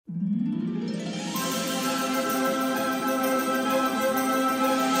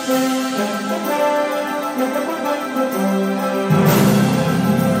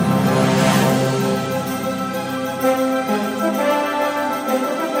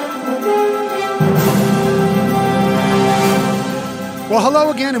Well,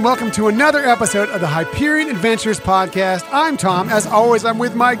 hello again, and welcome to another episode of the Hyperion Adventures podcast. I'm Tom. As always, I'm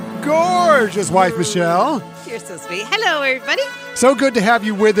with my gorgeous wife, Michelle. You're so sweet. Hello, everybody. So good to have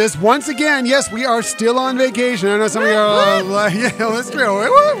you with us once again. Yes, we are still on vacation. I know some of you are like, yeah, let's go.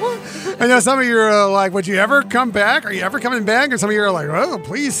 I know some of you are like, would you ever come back? Are you ever coming back? And some of you are like, oh,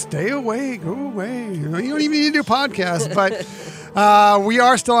 please stay away, go away. You don't even need to do podcasts. But we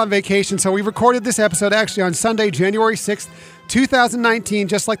are still on vacation. So we recorded this episode actually on Sunday, January 6th. 2019,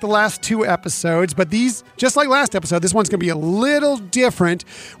 just like the last two episodes, but these, just like last episode, this one's going to be a little different.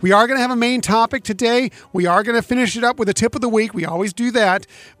 We are going to have a main topic today. We are going to finish it up with a tip of the week. We always do that,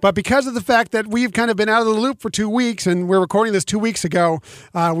 but because of the fact that we've kind of been out of the loop for 2 weeks, and we're recording this 2 weeks ago,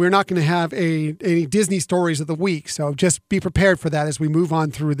 we're not going to have any Disney stories of the week, so just be prepared for that as we move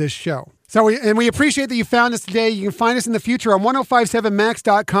on through this show. So we appreciate that you found us today. You can find us in the future on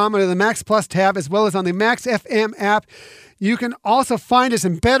 1057max.com under the Max Plus tab, as well as on the Max FM app. You can also find us,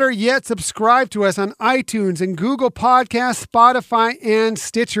 and better yet, subscribe to us on iTunes and Google Podcasts, Spotify, and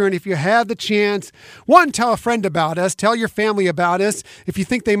Stitcher. And if you have the chance, one, tell a friend about us. Tell your family about us if you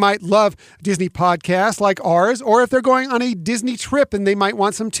think they might love Disney podcasts like ours, or if they're going on a Disney trip and they might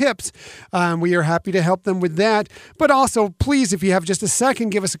want some tips. We are happy to help them with that. But also, please, if you have just a second,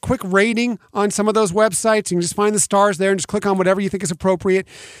 give us a quick rating on some of those websites. You can just find the stars there and just click on whatever you think is appropriate.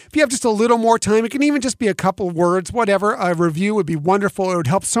 If you have just a little more time, it can even just be a couple words, whatever. A review would be wonderful. It would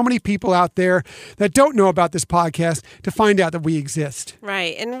help so many people out there that don't know about this podcast to find out that we exist.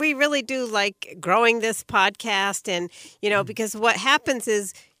 Right. And we really do like growing this podcast. And, because what happens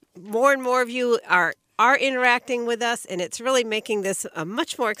is more and more of you are interacting with us, and it's really making this a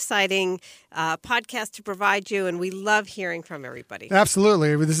much more exciting podcast to provide you, and we love hearing from everybody.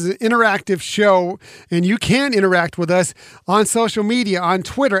 Absolutely. This is an interactive show, and you can interact with us on social media, on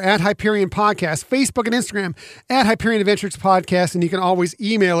Twitter, at Hyperion Podcast, Facebook and Instagram, at Hyperion Adventures Podcast, and you can always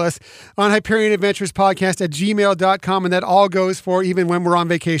email us on HyperionAdventuresPodcast@gmail.com, and that all goes for even when we're on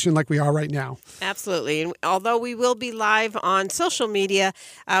vacation like we are right now. Absolutely. And although we will be live on social media,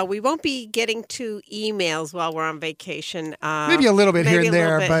 we won't be getting to emails while we're on vacation. Maybe a little bit here and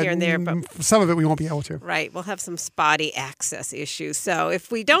there, but some of it we won't be able to. Right. We'll have some spotty access issues. So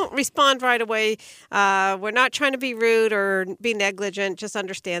if we don't respond right away, we're not trying to be rude or be negligent. Just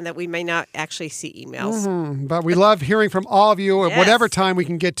understand that we may not actually see emails. Mm-hmm. But we love hearing from all of you at whatever time we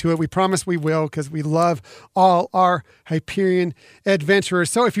can get to it. We promise we will, because we love all our Hyperion adventurers.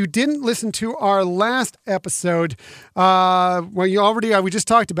 So if you didn't listen to our last episode, we just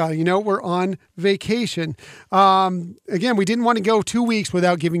talked about it. We're on vacation. Again, we didn't want to go 2 weeks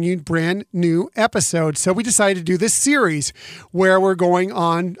without giving you brand new episodes. So we decided to do this series where we're going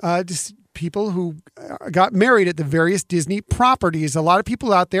on just people who got married at the various Disney properties. A lot of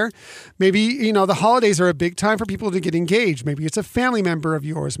people out there, maybe, the holidays are a big time for people to get engaged. Maybe it's a family member of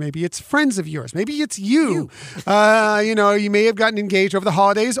yours. Maybe it's friends of yours. Maybe it's you. You may have gotten engaged over the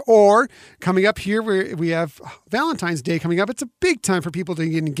holidays, or coming up here, we have Valentine's Day coming up. It's a big time for people to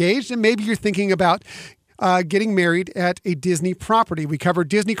get engaged, and maybe you're thinking about getting married at a Disney property. We covered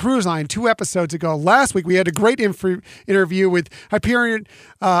Disney Cruise Line 2 episodes ago. Last week, we had a great interview with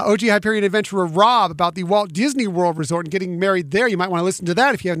OG Hyperion adventurer Rob about the Walt Disney World Resort and getting married there. You might want to listen to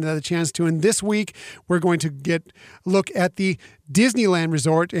that if you haven't had a chance to. And this week, we're going to look at the Disneyland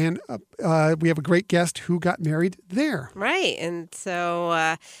Resort, and we have a great guest who got married there. Right. And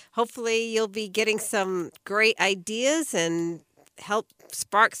so hopefully you'll be getting some great ideas and help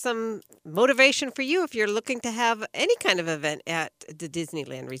spark some motivation for you if you're looking to have any kind of event at the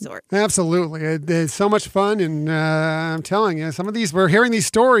Disneyland Resort. Absolutely. It's so much fun, and I'm telling you, some of these, we're hearing these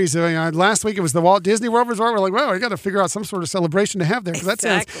stories. Last week it was the Walt Disney World Resort. We're like, well, we got to figure out some sort of celebration to have there, because that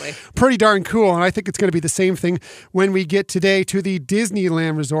sounds pretty darn cool, and I think it's going to be the same thing when we get today to the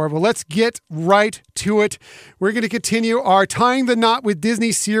Disneyland Resort. Well, let's get right to it. We're going to continue our Tying the Knot with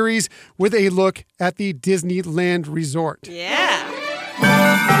Disney series with a look at the Disneyland Resort. Yeah.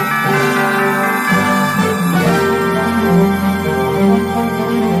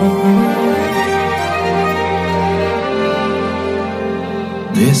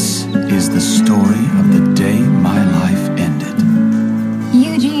 This is the story of the day my life ended.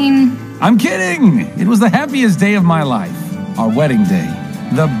 Eugene. I'm kidding! It was the happiest day of my life. Our wedding day.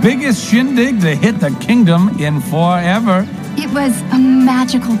 The biggest shindig to hit the kingdom in forever. It was a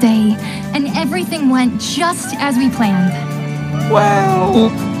magical day, and everything went just as we planned.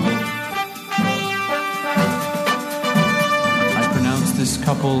 Well, I pronounce this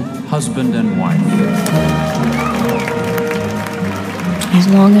couple husband and wife. As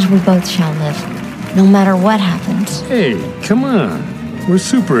long as we both shall live, no matter what happens. Hey, come on. We're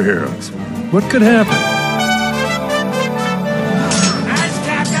superheroes. What could happen?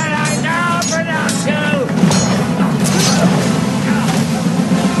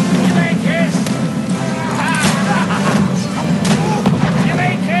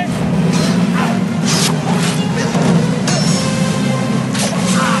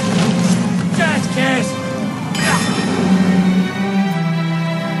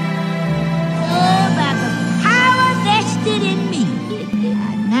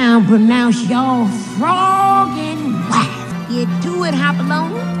 gonna pronounce y'all frog and wife. You do it,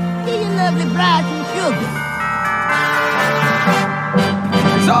 Hopalong. Get your lovely bride some sugar.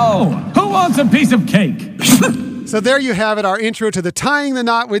 So, who wants a piece of cake? So there you have it, our intro to the Tying the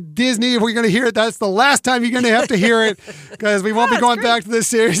Knot with Disney. If we're going to hear it, that's the last time you're going to have to hear it because we won't be going back to this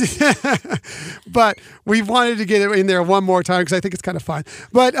series. But we wanted to get it in there one more time because I think it's kind of fun.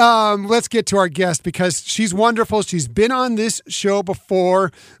 But let's get to our guest because she's wonderful. She's been on this show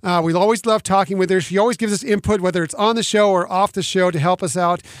before. We always love talking with her. She always gives us input, whether it's on the show or off the show, to help us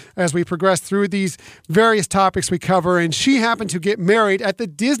out as we progress through these various topics we cover. And she happened to get married at the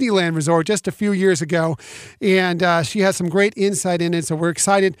Disneyland Resort just a few years ago. And she has some great insight in it. So we're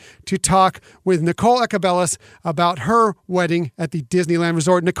excited to talk with Nicole Echabellis about her wedding at the Disneyland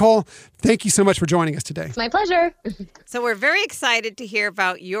Resort. Nicole, thank you so much for joining us today. It's my pleasure. So we're very excited to hear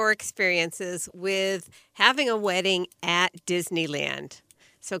about your experiences with having a wedding at Disneyland.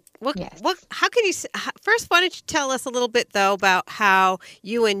 So how can you, first, why don't you tell us a little bit, though, about how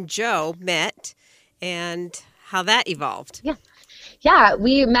you and Joe met and how that evolved? Yeah,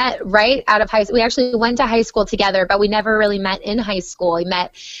 we met right out of high school. We actually went to high school together, but we never really met in high school. We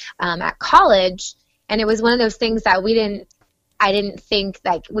met at college, and it was one of those things that I didn't think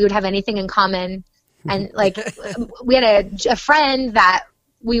like we would have anything in common. And like we had a friend that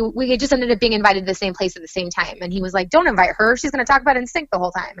we just ended up being invited to the same place at the same time. And he was like, don't invite her. She's going to talk about NSYNC the whole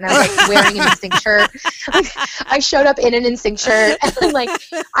time. And I was like wearing an NSYNC shirt. I showed up in an NSYNC shirt and then like,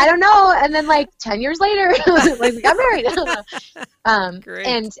 I don't know. And then like 10 years later, like we got married. Great.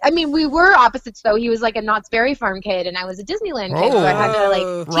 And I mean, we were opposites though. He was like a Knott's Berry Farm kid and I was a Disneyland kid. So I had to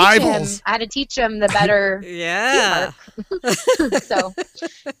like rivals. I had to teach him the better. Yeah. So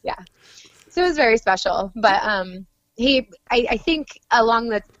yeah. So it was very special. But I think along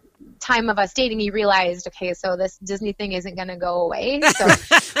the time of us dating, he realized, okay, so this Disney thing isn't going to go away, so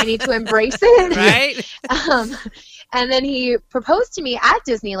I need to embrace it. Right. And then he proposed to me at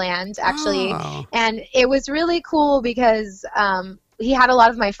Disneyland, actually, and it was really cool because he had a lot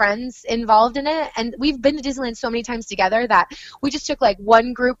of my friends involved in it, and we've been to Disneyland so many times together that we just took like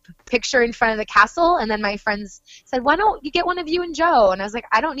one group picture in front of the castle, and then my friends said, why don't you get one of you and Joe? And I was like,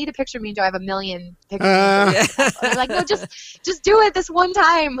 I don't need a picture of me and Joe. I have a million pictures of me and Joe. And they're like, no, just do it this one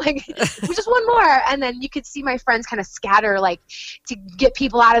time, like just one more. And then you could see my friends kind of scatter like to get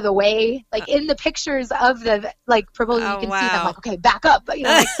people out of the way, like in the pictures of the like proposal. You can see them like, okay, back up. But, you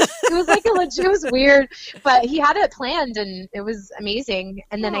know, like, it was like it was weird, but he had it planned and it was amazing.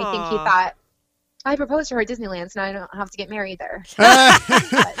 And then I think he thought, I proposed to her at Disneyland, so now I don't have to get married there.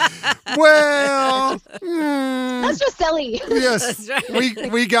 Well, that's just silly. Yes, right.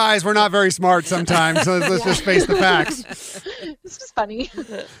 we guys, we're not very smart sometimes, so let's just face the facts. It's just funny.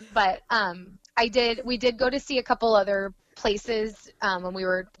 But we did go to see a couple other places when we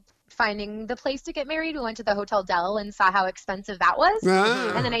were finding the place to get married. We went to the Hotel Del and saw how expensive that was.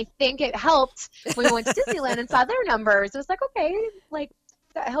 And then I think it helped when we went to Disneyland and saw their numbers. It was like, okay, like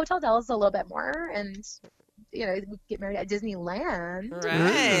the Hotel Del is a little bit more, and you know, we get married at Disneyland.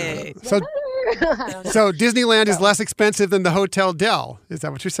 Right. So Disneyland is less expensive than the Hotel Del. Is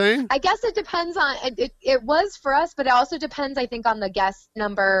that what you're saying? I guess it depends on it was for us, but it also depends, I think, on the guest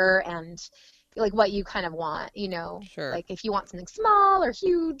number and like what you kind of want, you know. Sure. Like if you want something small or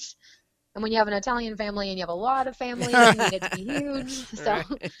huge, and when you have an Italian family and you have a lot of family, you need it to be huge. So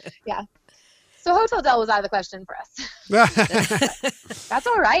yeah. So Hotel Del was out of the question for us. That's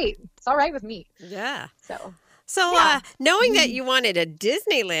all right. It's all right with me. Yeah. So yeah. Knowing that you wanted a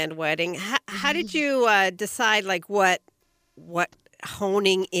Disneyland wedding, how did you decide like what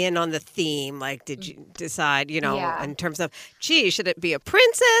honing in on the theme? Like, did you decide, you know, in terms of, gee, should it be a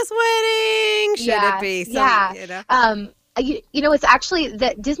princess wedding? Should it be some, you know? You know, it's actually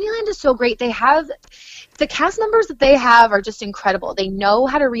that Disneyland is so great. They have the cast members that they have are just incredible. They know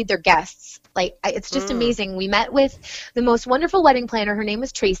how to read their guests. Like, it's just amazing. We met with the most wonderful wedding planner. Her name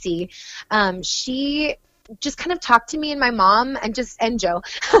was Tracy. She just kind of talked to me and my mom and Joe,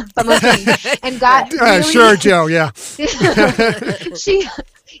 but mostly, and got really, sure, Joe, yeah. He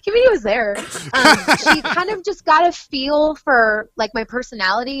was there. She kind of just got a feel for like my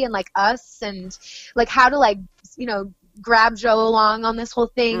personality and like us and like how to like, you know, grab Joe along on this whole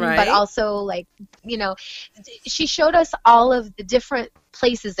thing, but also like, you know, she showed us all of the different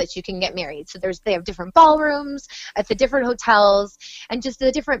places that you can get married. So they have different ballrooms at the different hotels and just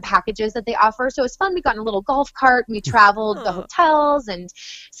the different packages that they offer. So it's fun. We got in a little golf cart and we traveled the hotels and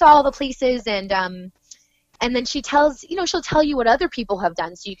saw all the places and And then she'll tell you what other people have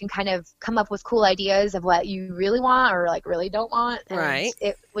done, so you can kind of come up with cool ideas of what you really want or like really don't want. And right.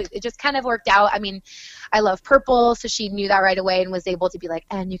 It just kind of worked out. I mean, I love purple, so she knew that right away and was able to be like,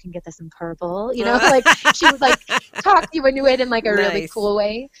 and you can get this in purple, like she would like talk you into it in like a really cool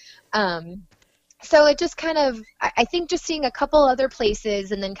way. So it just kind of, I think just seeing a couple other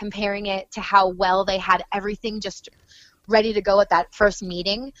places and then comparing it to how well they had everything just ready to go at that first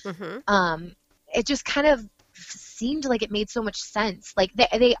meeting, it just kind of seemed like it made so much sense. Like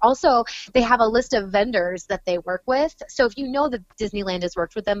they have a list of vendors that they work with. So if you know that Disneyland has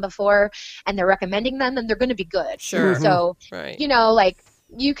worked with them before and they're recommending them, then they're going to be good. Sure. So, right. like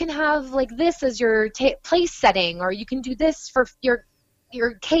you can have like this as your place setting, or you can do this for your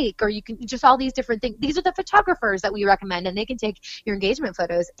cake, or you can just all these different things. These are the photographers that we recommend, and they can take your engagement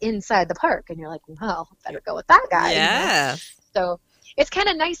photos inside the park. And you're like, well, better go with that guy. Yeah. So it's kind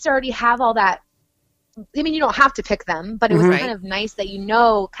of nice to already have all that. I mean, you don't have to pick them, but it was kind of nice that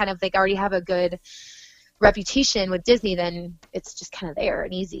kind of they already have a good reputation with Disney. Then it's just kind of there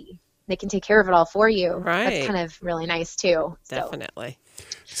and easy. They can take care of it all for you. Right. That's kind of really nice too. Definitely.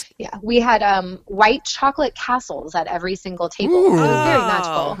 So, yeah, we had white chocolate castles at every single table. Ooh. It was very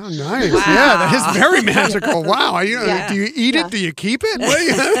magical. Oh, nice. Wow. Yeah, that is very magical. Wow. Do you eat it? Yeah. Do you keep it? Well,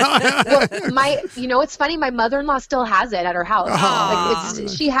 it's funny. My mother-in-law still has it at her house. Oh.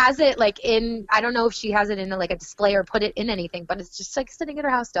 She has it like in, I don't know if she has it in like a display or put it in anything, but it's just like sitting at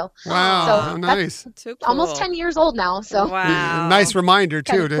her house still. Wow. So How nice. Too cool. Almost 10 years old now. So Wow. Nice reminder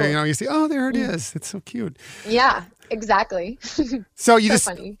too. Kinda cool. You see, oh, there it is. It's so cute. yeah, exactly. So you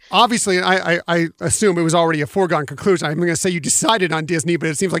So funny. obviously, I assume it was already a foregone conclusion. I'm going to say you decided on Disney, but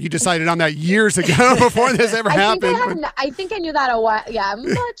it seems like you decided on that years ago before this ever happened. I think I knew that a while. Yeah,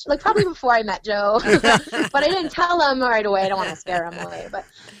 probably before I met Joe, but I didn't tell him right away. I don't want to scare him away, but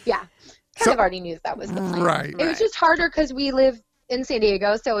yeah, kind of already knew that was the plan. Right. It was just harder because we live in San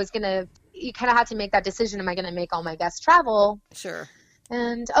Diego, so you kind of had to make that decision. Am I going to make all my guests travel? Sure.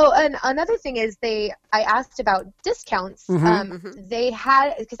 And another thing is I asked about discounts. They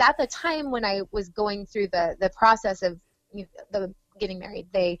had, because at the time when I was going through the process of the getting married,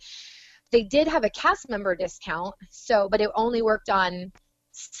 they did have a cast member discount. So, but it only worked on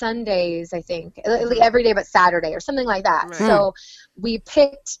Sundays, I think, every day but Saturday or something like that. Right. So we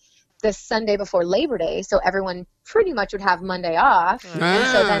picked the Sunday before Labor Day, so everyone pretty much would have Monday off. And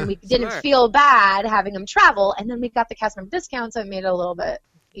so then we didn't feel bad having them travel, and then we got the cast member discount, so it made it a little bit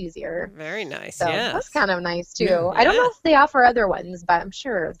easier. Very nice. So yes. that's kind of nice too. Yeah. I don't know if they offer other ones, but I'm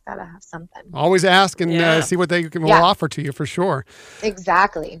sure it's got to have something. Always ask and see what they will offer to you for sure.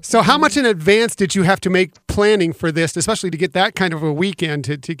 Exactly. So how much in advance did you have to make planning for this, especially to get that kind of a weekend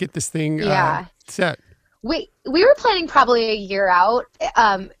to get this thing set? We were planning probably a year out,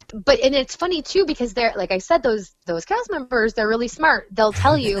 but it's funny too because they're, like I said, those cast members, they're really smart. They'll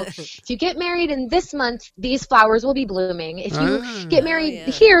tell you if you get married in this month, these flowers will be blooming. If you get married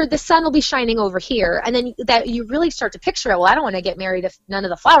here, the sun will be shining over here, and then that you really start to picture it. Well, I don't want to get married if none of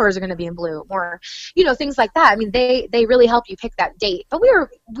the flowers are going to be in bloom, or things like that. I mean, they really help you pick that date. But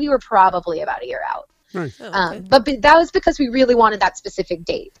we were probably about a year out. Right. But that was because we really wanted that specific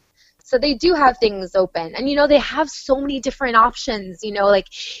date. So they do have things open, and they have so many different options. Like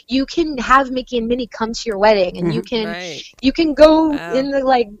you can have Mickey and Minnie come to your wedding, and you can go in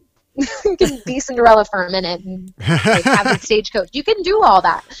the you can be Cinderella for a minute and have the stagecoach. You can do all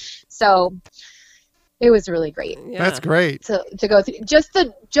that. So it was really great. Yeah. That's great. To go through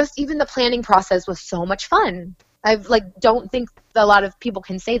just even the planning process was so much fun. I don't think a lot of people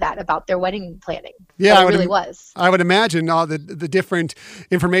can say that about their wedding planning. Yeah, it really was. I would imagine all the different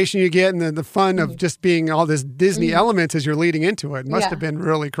information you get and the fun of just being all this Disney elements as you're leading into it must have been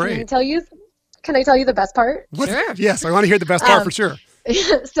really great. Can I tell you the best part? Sure. Yes, I want to hear the best part for sure.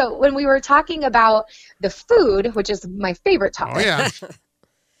 So when we were talking about the food, which is my favorite topic. Oh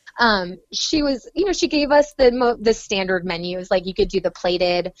yeah. She gave us the standard menus, like you could do the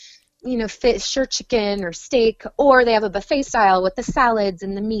plated, fish or chicken or steak, or they have a buffet style with the salads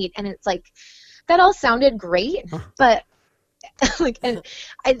and the meat, and it's like that all sounded great, but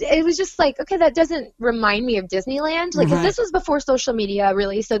it was just like, okay, that doesn't remind me of Disneyland, because this was before social media,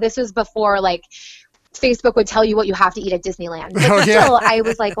 really. So this was before Facebook would tell you what you have to eat at Disneyland. But still, I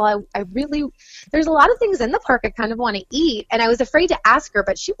was like, well, I really, there's a lot of things in the park I kind of want to eat, and I was afraid to ask her,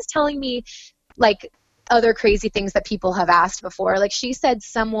 but she was telling me other crazy things that people have asked before. She said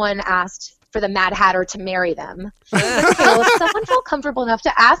someone asked for the Mad Hatter to marry them. Okay, well, if someone felt comfortable enough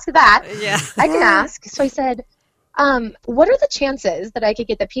to ask that, I can ask. So I said, what are the chances that I could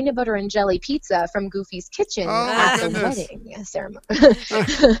get the peanut butter and jelly pizza from Goofy's Kitchen at the wedding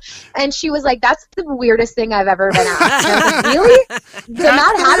ceremony? And she was like, that's the weirdest thing I've ever been asked. And I was like, really? The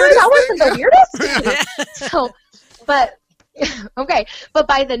Mad Hatter? That wasn't the weirdest? So, but, okay. But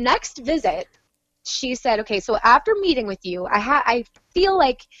by the next visit, she said, okay, so after meeting with you, I feel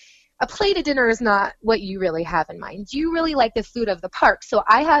like a plate of dinner is not what you really have in mind. You really like the food of the park. So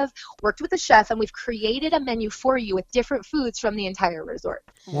I have worked with a chef, and we've created a menu for you with different foods from the entire resort.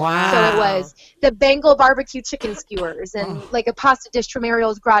 Wow. So it was the Bengal barbecue chicken skewers and like a pasta dish from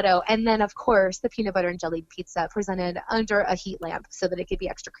Ariel's Grotto. And then, of course, the peanut butter and jelly pizza presented under a heat lamp so that it could be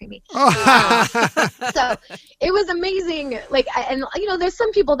extra creamy. So it was amazing. Like, and you know, there's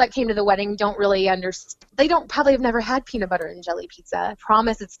some people that came to the wedding don't really understand. They don't probably have never had peanut butter and jelly pizza. I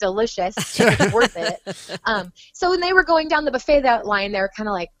promise it's delicious. It's worth it. So when they were going down the buffet line, they were kind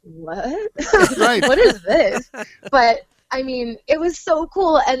of like, what? Right. What is this? But I mean, it was so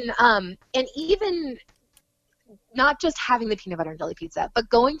cool. And even not just having the peanut butter and jelly pizza, but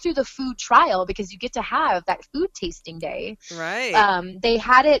going through the food trial, because you get to have that food tasting day. Right. They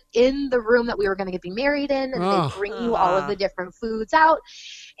had it in the room that we were going to be married in, and they bring you all of the different foods out.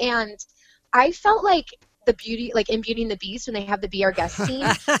 And I felt like the beauty, like in Beauty and the Beast, when they have the Be Our Guest scene,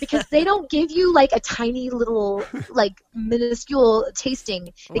 because they don't give you like a tiny little, like minuscule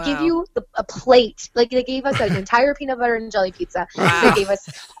tasting. They give you a plate. Like they gave us an entire peanut butter and jelly pizza. Wow. They gave us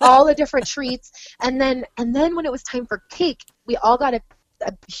all the different treats. And then when it was time for cake, we all got a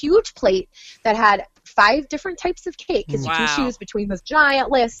huge plate that had 5 different types of cake, because you can choose between this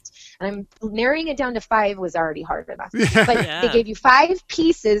giant list. And I'm narrowing it down to 5 was already hard enough. But they gave you 5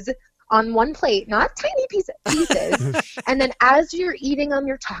 pieces on one plate, not tiny pieces. And then as you're eating them,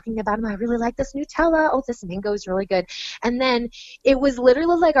 you're talking about them. I really like this Nutella. Oh, this mango is really good. And then it was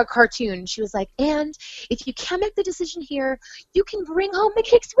literally like a cartoon. She was like, and if you can't make the decision here, you can bring home the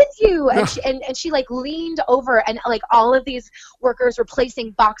cakes with you. And she like leaned over, and like all of these workers were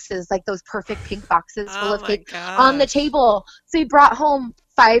placing boxes, like those perfect pink boxes full of cake on the table. So he brought home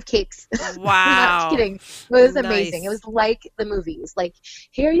 5 cakes. Wow. I'm not kidding. It was amazing. It was like the movies. Like,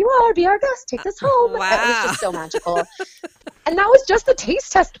 here you are, be our guest, take this home. Wow. It was just so magical. And that was just the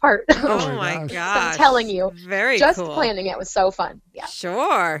taste test part. Oh my gosh. I'm telling you. Very just cool. planning it was so fun. Yeah.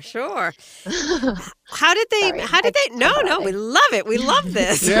 Sure. How did they no, we love it. We love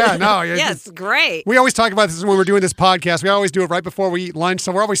this. Yeah, no. Yes, great. We always talk about this when we're doing this podcast. We always do it right before we eat lunch,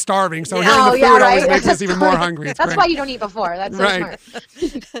 so we're always starving. So hearing the food always makes us even more hungry. It's That's great. why you don't eat before. That's so smart.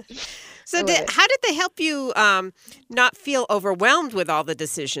 So how did they help you not feel overwhelmed with all the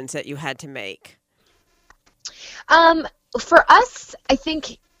decisions that you had to make? For us, I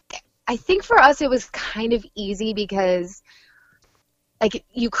think for us it was kind of easy, because like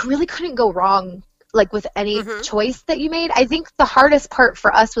you really couldn't go wrong like with any choice that you made. I think the hardest part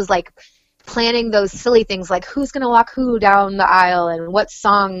for us was like planning those silly things, like who's going to walk who down the aisle and what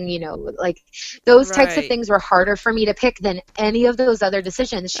song, you know, like those types of things were harder for me to pick than any of those other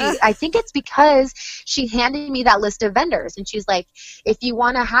decisions. I think it's because she handed me that list of vendors, and she's like, if you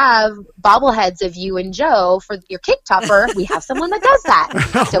want to have bobbleheads of you and Joe for your cake topper, we have someone that does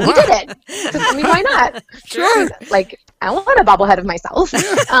that. So we did it. I mean, why not? Sure. Like, I want a bobblehead of myself.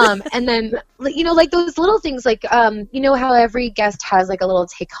 And then, you know, like those little things, like, you know how every guest has like a little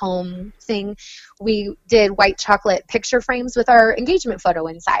take-home thing? We did white chocolate picture frames with our engagement photo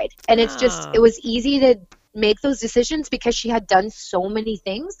inside. And it's just, it was easy to make those decisions because she had done so many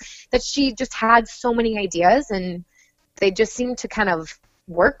things that she just had so many ideas, and they just seemed to kind of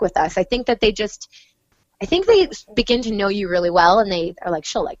work with us. I think they begin to know you really well, and they are like,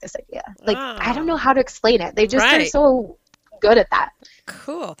 she'll like this idea. Like, I don't know how to explain it. They just are so good at that.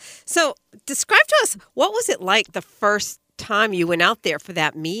 Cool. So describe to us, what was it like the first time you went out there for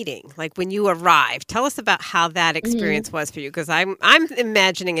that meeting? Like when you arrived, tell us about how that experience was for you, because I'm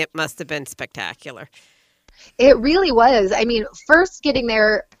imagining it must have been spectacular. It really was. I mean, first getting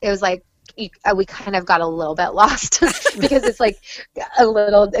there, it was like, we kind of got a little bit lost because it's like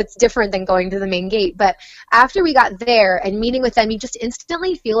it's different than going to the main gate. But after we got there and meeting with them, you just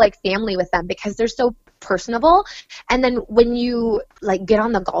instantly feel like family with them because they're so personable. And then when you like get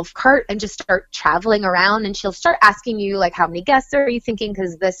on the golf cart and just start traveling around, and she'll start asking you like, how many guests are you thinking,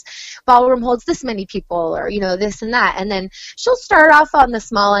 because this ballroom holds this many people, or, you know, this and that. And then she'll start off on the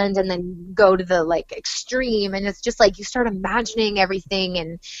small end and then go to the like extreme, and it's just like you start imagining everything.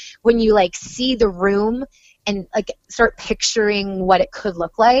 And when you like see the room, and like start picturing what it could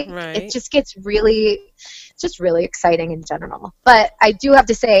look like, it just gets really exciting in general. But I do have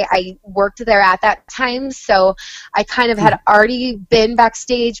to say, I worked there at that time, so I kind of had already been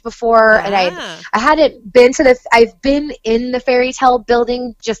backstage before, and I hadn't been to I've been in the Fairy Tale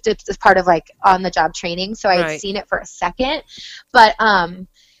building just as part of like on the job training, so I had seen it for a second, but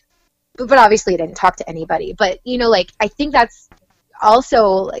obviously I didn't talk to anybody. But you know, like I think that's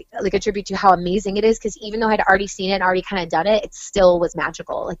also like a tribute to how amazing it is, because even though I'd already seen it and already kind of done it, it still was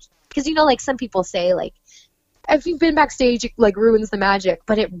magical. Like, because you know, like some people say like, if you've been backstage, it like ruins the magic,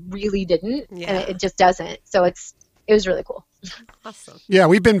 but it really didn't, and it just doesn't. So it was really cool. Awesome. Yeah,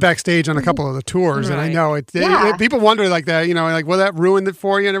 we've been backstage on a couple of the tours, and I know it people wonder like that, you know, like, will that ruin it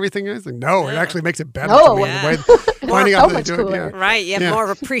for you and everything? It's like, no, it actually makes it better. No, the way finding out that they do it. Right, you have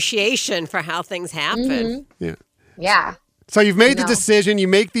more appreciation for how things happen. Yeah. So you've made the decision, you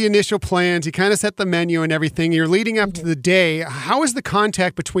make the initial plans, you kind of set the menu and everything. You're leading up to the day. How is the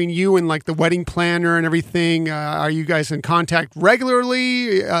contact between you and like the wedding planner and everything? Are you guys in contact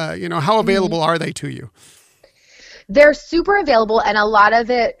regularly? You know, how available are they to you? They're super available, and a lot of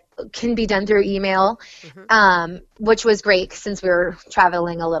it can be done through email, which was great since we were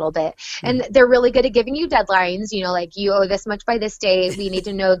traveling a little bit. And they're really good at giving you deadlines, you know, like you owe this much by this date. We need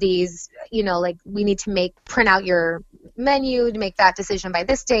to know these, you know, like we need to print out your menu to make that decision by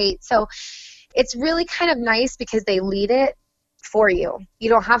this date. So it's really kind of nice because they lead it for you. You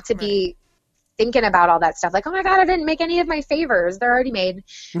don't have to be thinking about all that stuff. Like, oh my God, I didn't make any of my favors. They're already made.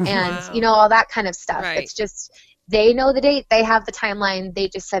 And, you know, all that kind of stuff. It's just, they know the date, they have the timeline, they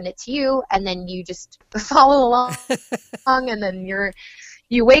just send it to you, and then you just follow along, and then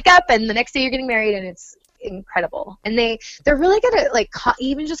you wake up, and the next day you're getting married, and it's incredible. And they're really good at like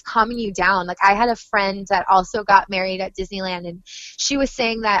even just calming you down. Like I had a friend that also got married at Disneyland, and she was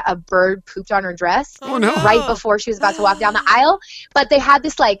saying that a bird pooped on her dress right before she was about to walk down the aisle. But they had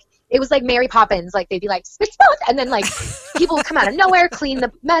this like, it was like Mary Poppins. Like they'd be like, spit, and then like people would come out of nowhere, clean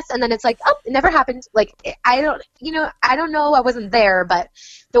the mess, and then it's like, oh, it never happened. Like I don't know, I wasn't there, but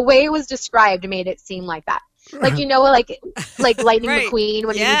the way it was described made it seem like that. Like, you know, like Lightning McQueen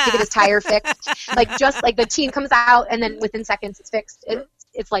when he needs to get his tire fixed. Like just like the teen comes out and then within seconds it's fixed.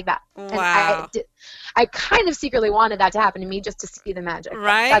 It's like that. Wow. And I kind of secretly wanted that to happen to me just to see the magic.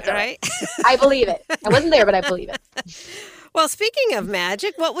 Right. I believe it. I wasn't there, but I believe it. Well, speaking of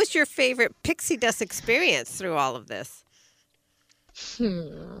magic, what was your favorite pixie dust experience through all of this?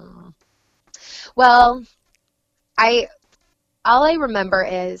 Well, all I remember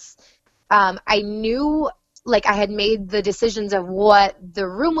is I knew, like, I had made the decisions of what the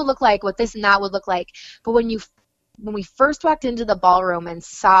room would look like, what this and that would look like. But when we first walked into the ballroom and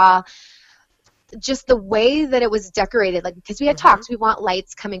saw just the way that it was decorated, like, because we had talked, we want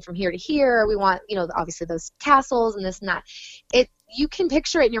lights coming from here to here. We want, you know, obviously those castles and this and that. You can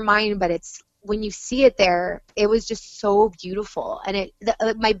picture it in your mind, but it's, when you see it there, it was just so beautiful. And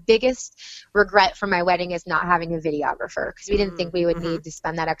my biggest regret for my wedding is not having a videographer, because we didn't think we would need to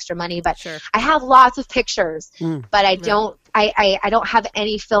spend that extra money. But I have lots of pictures, but I don't have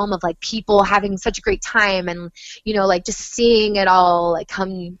any film of like people having such a great time, and you know, like just seeing it all like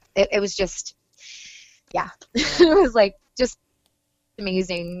come. It was just, it was like just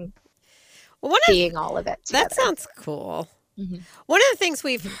amazing. Seeing all of it together. That sounds cool. One of the things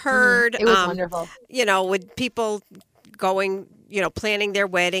we've heard, it was wonderful. You know, with people going, you know, planning their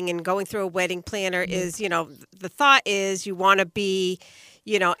wedding and going through a wedding planner is, you know, the thought is you want to be,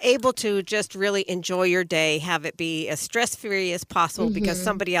 you know, able to just really enjoy your day, have it be as stress-free as possible because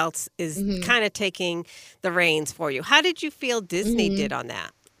somebody else is kind of taking the reins for you. How did you feel Disney did on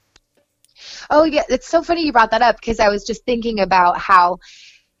that? Oh, yeah. It's so funny you brought that up, because I was just thinking about how,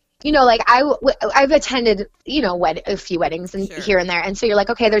 you know, like I've attended, you know, a few weddings and here and there. And so you're like,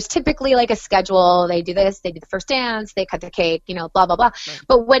 okay, there's typically like a schedule. They do this, they do the first dance, they cut the cake, you know, blah, blah, blah. Right.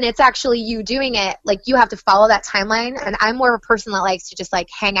 But when it's actually you doing it, like you have to follow that timeline. And I'm more of a person that likes to just like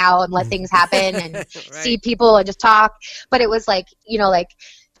hang out and let things happen and see people and just talk. But it was like, you know, like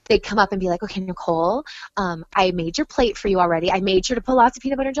they'd come up and be like, okay, Nicole, I made your plate for you already. I made sure to put lots of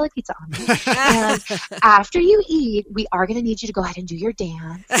peanut butter and jelly pizza on it. And after you eat, we are going to need you to go ahead and do your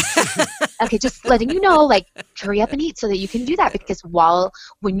dance. Okay, just letting you know, like, hurry up and eat so that you can do that, because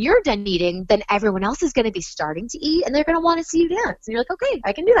when you're done eating, then everyone else is going to be starting to eat, and they're going to want to see you dance. And you're like, okay,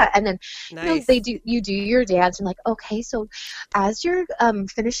 I can do that. And then you do your dance, and like, okay, so as you're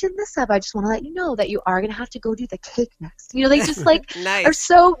finishing this up, I just want to let you know that you are going to have to go do the cake next. You know, they just like are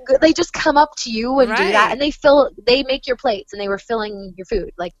so good. They just come up to you and do that, and they make your plates, and they were filling your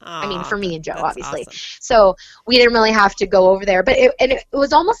food. Like, I mean, for me and Joe, obviously. Awesome. So we didn't really have to go over there, but it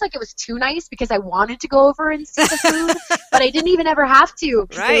was almost like it was 2 nights nice because I wanted to go over and see the food, but I didn't even ever have to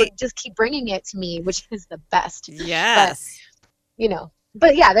because they would just keep bringing it to me, which is the best. Yes. But,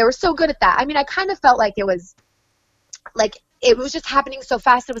 but yeah, they were so good at that. I mean, I kind of felt like it was just happening so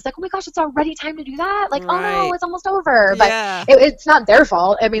fast. It was like, oh my gosh, it's already time to do that. Like, oh no, it's almost over. But it's not their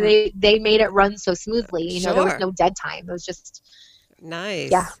fault. I mean, they made it run so smoothly. There was no dead time. It was just nice.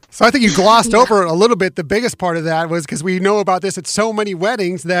 Yeah. So I think you glossed over a little bit. The biggest part of that was because we know about this at so many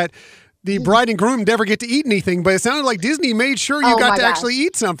weddings that the bride and groom never get to eat anything, but it sounded like Disney made sure you got to actually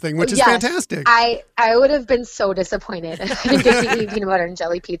eat something, which is fantastic. I would have been so disappointed if I didn't get to eat peanut butter and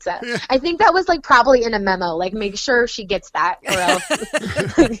jelly pizza. Yeah. I think that was like probably in a memo, like make sure she gets that or else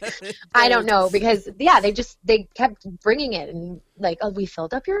I don't know, because they kept bringing it and like, oh, we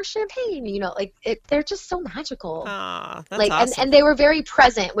filled up your champagne, they're just so magical. That's awesome. And they were very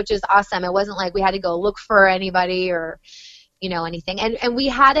present, which is awesome. It wasn't like we had to go look for anybody or anything. And we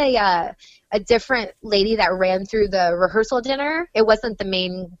had a different lady that ran through the rehearsal dinner. It wasn't the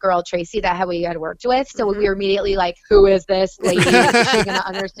main girl, Tracy, that we had worked with. So we were immediately like, who is this lady? Is she going to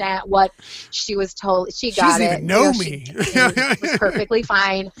understand what she was told? She got it. Even know me. It was perfectly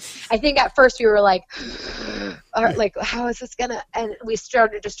fine. I think at first we were like, how is this going to, and we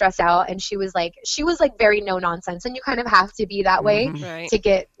started to stress out. And she was like very no nonsense. And you kind of have to be that way to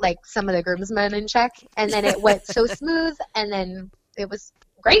get like some of the groomsmen in check. And then it went so smooth. And then it was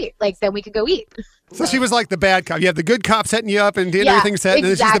great. Like, then we could go eat. So she was like the bad cop. You have the good cop setting you up and getting everything set, and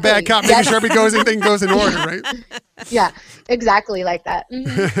then she's the bad cop making sure everything goes in order, right? Yeah, exactly like that.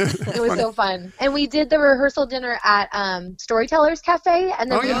 It was so fun. And we did the rehearsal dinner at Storytellers Cafe,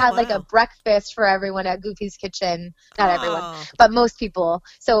 and then we had like a breakfast for everyone at Goofy's Kitchen. Not everyone, but most people.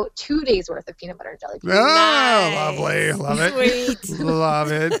 So 2 days worth of peanut butter and jelly. Oh, nice. Lovely. Love it. Sweet.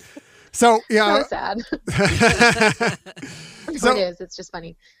 Love it. So, so sad. So, it is. It's just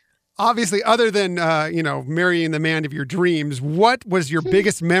funny. Obviously, other than, marrying the man of your dreams, what was your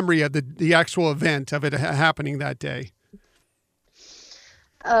biggest memory of the actual event of it happening that day?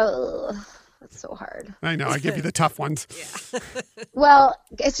 Oh, that's so hard. I know. I give you the tough ones. Yeah. Well,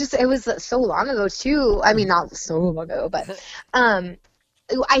 it was so long ago, too. I mean, not so long ago, but I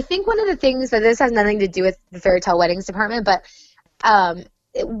think one of the things that this has nothing to do with the Fairy Tale Weddings department, but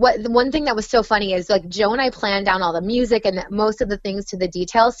one thing that was so funny is like Joe and I planned down all the music and most of the things to the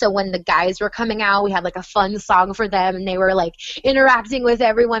details. So when the guys were coming out, we had like a fun song for them, and they were like interacting with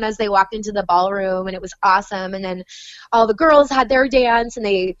everyone as they walked into the ballroom, and it was awesome. And then all the girls had their dance, and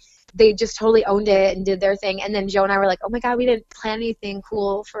they just totally owned it and did their thing. And then Joe and I were like, oh my God, we didn't plan anything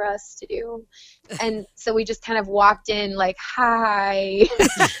cool for us to do. And so we just kind of walked in like, hi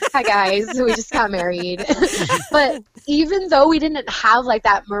guys. So we just got married. But even though we didn't have like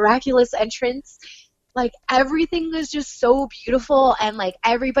that miraculous entrance, like everything was just so beautiful, and like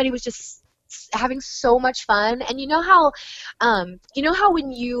everybody was just having so much fun. And you know how when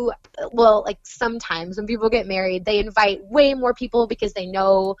sometimes when people get married, they invite way more people because they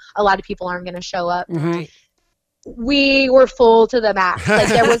know a lot of people aren't going to show up. Mm-hmm. We were full to the max. Like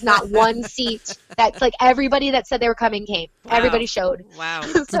there was not one seat that like everybody that said they were coming came. Wow. Everybody showed. Wow.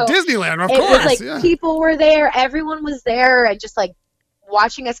 So Disneyland, of course. It was like people were there, everyone was there, and just like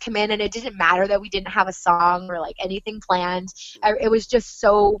watching us come in. And it didn't matter that we didn't have a song or like anything planned. It was just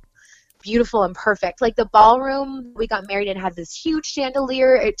so beautiful and perfect. Like the ballroom we got married in had this huge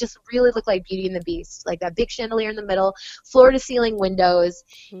chandelier. It just really looked like Beauty and the Beast, like that big chandelier in the middle, floor to ceiling windows.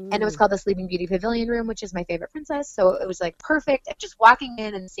 And it was called the Sleeping Beauty Pavilion Room, which is my favorite princess. So it was like perfect. And just walking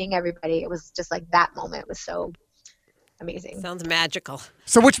in and seeing everybody, it was just like that moment was so amazing. Sounds magical.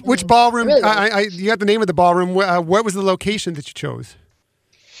 So which ballroom? Really you got the name of the ballroom. What was the location that you chose?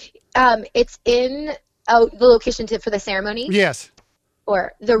 It's in the location for the ceremony. Yes.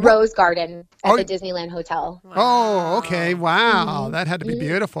 Or the Rose Garden at the Disneyland Hotel. Wow. Oh, okay. Wow. That had to be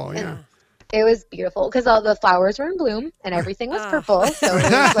beautiful. Yeah. It was beautiful because all the flowers were in bloom and everything was purple. So it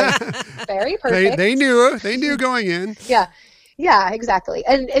was like very perfect. They knew going in. Yeah, exactly.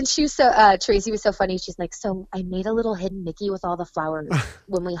 And she was so, Tracy was so funny. She's like, so I made a little hidden Mickey with all the flowers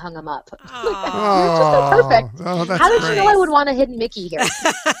when we hung them up. You're just so perfect. Oh, that's How did great. you know I would want a hidden Mickey here?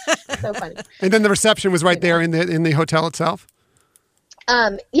 So funny. And then the reception was right there in the hotel itself?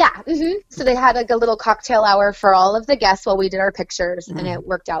 So they had like a little cocktail hour for all of the guests while we did our pictures, and it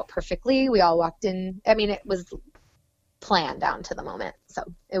worked out perfectly. We all walked in. I mean, it was planned down to the moment, so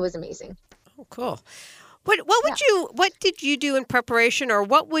it was amazing. Oh, cool. What did you do in preparation, or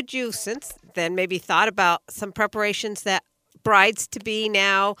what would you since then maybe thought about some preparations that brides to be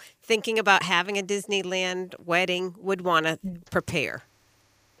now thinking about having a Disneyland wedding would want to prepare?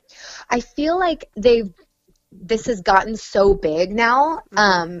 I feel like this has gotten so big now.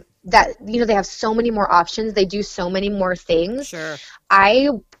 that, they have so many more options. They do so many more things. Sure.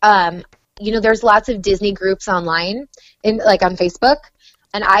 There's lots of Disney groups online like on Facebook.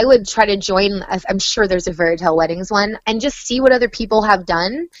 And I would try to join, I'm sure there's a Fairy Tale Weddings one, and just see what other people have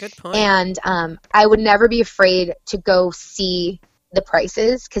done. Good point. And I would never be afraid to go see the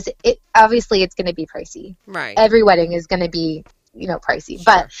prices, because obviously it's going to be pricey. Right. Every wedding is going to be, pricey.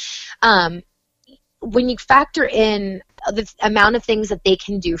 Sure. But when you factor in the amount of things that they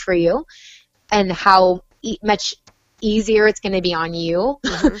can do for you and how much easier it's going to be on you,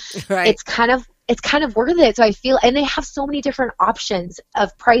 Right. it's kind of worth it. So I feel, and they have so many different options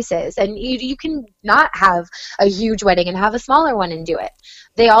of prices, and you can not have a huge wedding and have a smaller one and do it.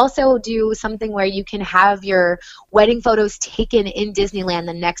 They also do something where you can have your wedding photos taken in Disneyland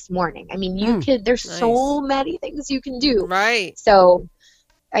the next morning. I mean, there's Nice. so many things you can do. Right. So,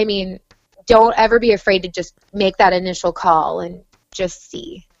 I mean, don't ever be afraid to just make that initial call and just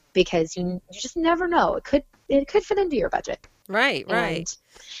see, because you just never know. It could fit into your budget. Right. And,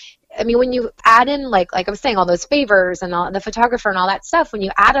 I mean, when you add in, like I was saying, all those favors and all the photographer and all that stuff, when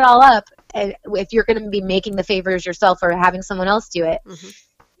you add it all up, and if you're going to be making the favors yourself or having someone else do it,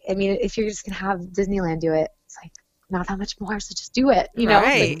 I mean, if you're just going to have Disneyland do it, it's like not that much more, so just do it.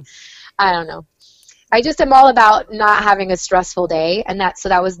 Right. Like, I don't know. I just am all about not having a stressful day, and that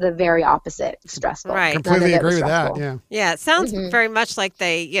was the very opposite of stressful. Right. Completely None of it agree was with that. stressful. Yeah. Yeah, it sounds very much like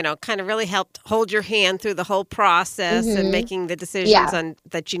they, kind of really helped hold your hand through the whole process and making the decisions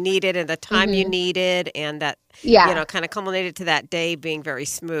that you needed and the time you needed, and that, kind of culminated to that day being very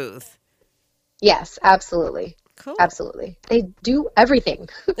smooth. Yes, absolutely. Cool. Absolutely. They do everything.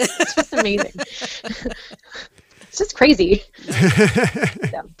 It's just amazing. It's just crazy.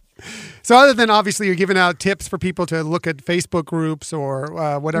 So other than obviously you're giving out tips for people to look at Facebook groups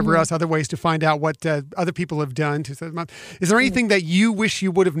or whatever else, other ways to find out what other people have done. Is there anything that you wish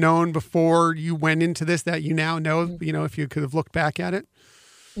you would have known before you went into this that you now know, if you could have looked back at it?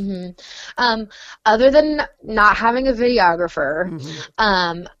 Other than not having a videographer,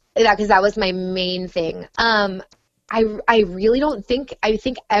 because that was my main thing. I really don't think, I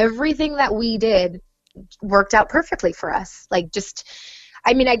think everything that we did worked out perfectly for us. I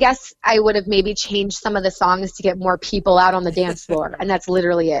guess I would have maybe changed some of the songs to get more people out on the dance floor, and that's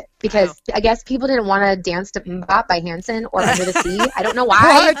literally it. Because I guess people didn't want to dance to MMMBop by Hanson or Under the Sea. I don't know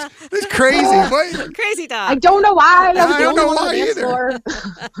why. What? That's crazy. What? Crazy dog. I don't know why. I was I the don't only know one on why the dance floor.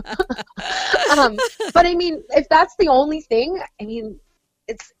 But I mean, if that's the only thing, I mean,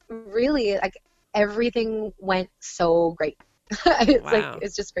 it's really like everything went so great.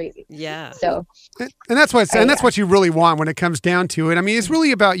 It's just crazy. Yeah. So, and that's what you really want when it comes down to it. I mean, it's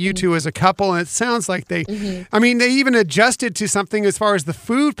really about you two as a couple, and it sounds like they even adjusted to something as far as the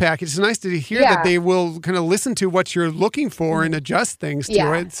food package. It's nice to hear that they will kind of listen to what you're looking for and adjust things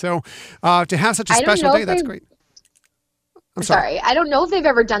to it. So, to have such a special day, that's great. I'm sorry. I don't know if they've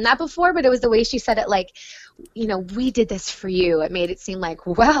ever done that before, but it was the way she said it, like, we did this for you. It made it seem like,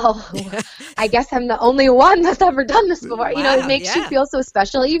 well, I guess I'm the only one that's ever done this before. Wow, It makes you feel so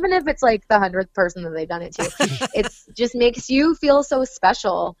special, even if it's like the 100th person that they've done it to. It just makes you feel so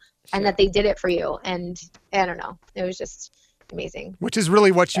special and that they did it for you. And I don't know. It was just amazing. Which is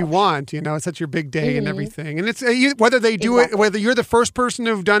really what you want, it's such your big day and everything. And it's whether they do it, whether you're the first person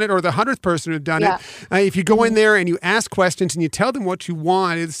who've done it or the 100th person who've done it. If you go in there and you ask questions and you tell them what you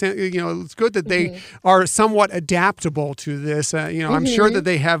want, it's good that they are somewhat adaptable to this. I'm sure that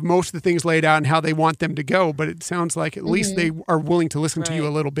they have most of the things laid out and how they want them to go, but it sounds like at least they are willing to listen to you a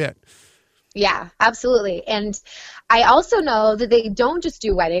little bit. Yeah, absolutely. And I also know that they don't just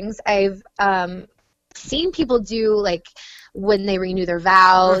do weddings. I've seen people do like when they renew their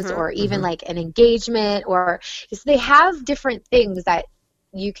vows or even like an engagement, or just they have different things that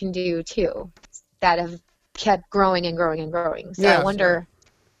you can do too that have kept growing and growing and growing. So I wonder,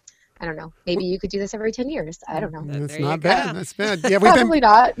 I don't know, maybe you could do this every 10 years. I don't know. That's not bad. That's bad. Yeah, Probably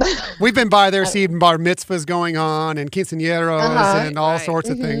not. We've been by there seeing bar mitzvahs going on and quinceañeros and all sorts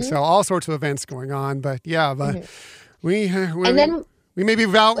of things. So all sorts of events going on. But we may be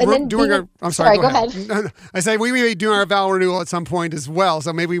doing our. I'm sorry. Go ahead. I say we may be doing our vow renewal at some point as well.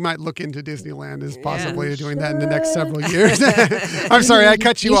 So maybe we might look into Disneyland as possibly doing that in the next several years. I'm sorry, I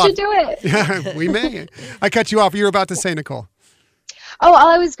cut you off. You should do it. Yeah, we may. I cut you off. You were about to say, Nicole. Oh, all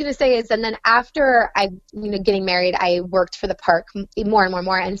I was going to say is, and then after getting married, I worked for the park more and more and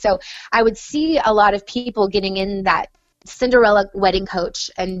more, and so I would see a lot of people getting in that Cinderella wedding coach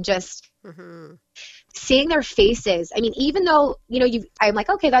and just. Seeing their faces. I mean, even though, I'm like,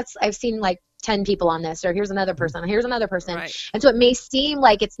 okay, I've seen like 10 people on this, or here's another person, here's another person. Right. And so it may seem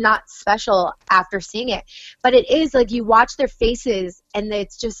like it's not special after seeing it, but it is. Like, you watch their faces and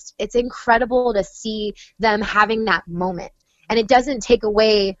it's incredible to see them having that moment. And it doesn't take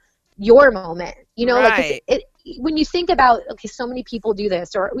away your moment, Right. like when you think about, okay, so many people do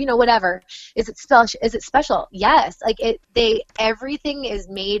this, or whatever, is it special? Yes. Like, everything is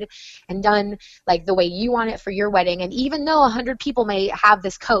made and done like the way you want it for your wedding. And even though 100 people may have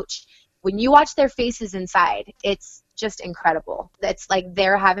this coach, when you watch their faces inside, it's just incredible. It's like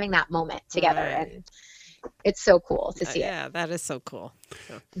they're having that moment together. Right. And it's so cool to see it. Yeah, that is so cool.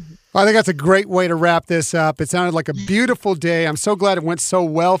 I think that's a great way to wrap this up. It sounded like a beautiful day. I'm so glad it went so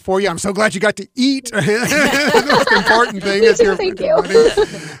well for you. I'm so glad you got to eat. The most important thing is your Thank you.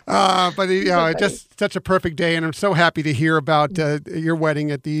 but just such a perfect day, and I'm so happy to hear about your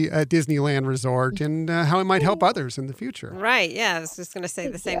wedding at the Disneyland Resort and how it might help others in the future. Right. Yeah, I was just going to say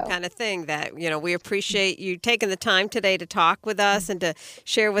the same you. kind of thing, that, we appreciate you taking the time today to talk with us and to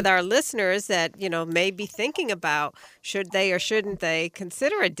share with our listeners that, may be thinking about should they or shouldn't they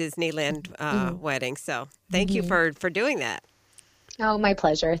consider a Disneyland wedding. So thank you for doing that. Oh, my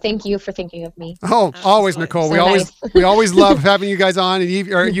pleasure. Thank you for thinking of me. Oh, always, Nicole. So we always love having you guys on, and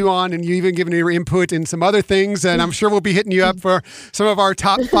you on, and you even giving your input in some other things. And I'm sure we'll be hitting you up for some of our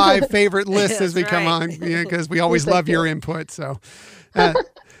top 5 favorite lists as we come on, because we always love your input. So.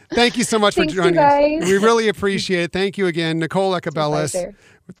 Thank you so much for joining us. We really appreciate it. Thank you again, Nicole Ecabellis.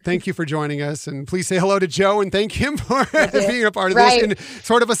 Thank you for joining us, and please say hello to Joe and thank him for being a part of this in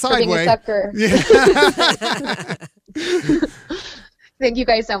sort of a side way. Thank you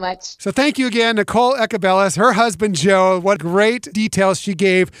guys so much. So thank you again, Nicole Ecabellis, her husband Joe. What great details she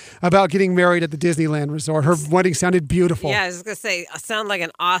gave about getting married at the Disneyland Resort. Her wedding sounded beautiful. Yeah, I was going to say, sound like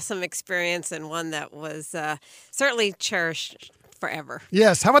an awesome experience, and one that was certainly cherished forever.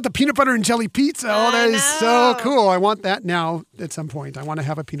 Yes. How about the peanut butter and jelly pizza? Oh, that is so cool. I want that now at some point. I want to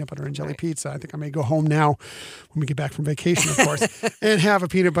have a peanut butter and jelly pizza. I think I may go home now when we get back from vacation, of course, and have a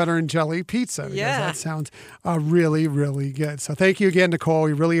peanut butter and jelly pizza. Yeah. That sounds really, really good. So thank you again, Nicole.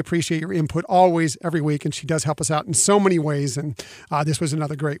 We really appreciate your input always, every week, and she does help us out in so many ways, and this was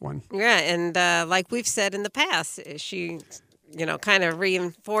another great one. Yeah, and like we've said in the past, she kind of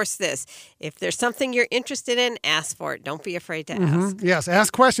reinforce this. If there's something you're interested in, ask for it. Don't be afraid to ask. Yes,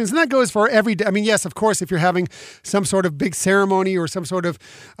 ask questions. And that goes for every day. I mean, yes, of course, if you're having some sort of big ceremony or some sort of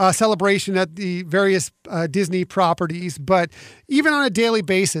celebration at the various Disney properties, but even on a daily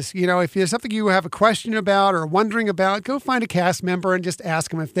basis, if there's something you have a question about or wondering about, go find a cast member and just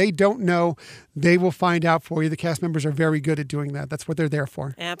ask them. If they don't know, they will find out for you. The cast members are very good at doing that. That's what they're there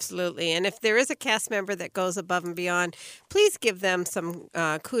for. Absolutely. And if there is a cast member that goes above and beyond, please give them some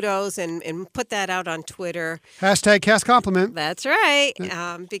kudos and put that out on Twitter. Hashtag cast compliment. That's right.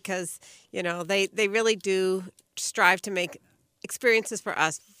 Because, they really do strive to make experiences for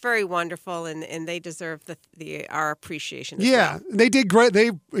us very wonderful, and they deserve our appreciation. Yeah, they did great.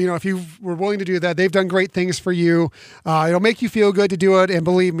 They, if you were willing to do that, they've done great things for you. It'll make you feel good to do it, and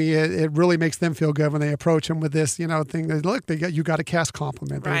believe me, it really makes them feel good when they approach them with this, thing. You got a cast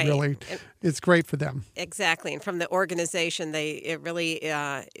compliment. Right. They really, it's great for them. Exactly, and from the organization, it really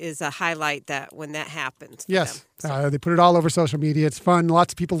is a highlight that when that happens. Yes. They put it all over social media. It's fun.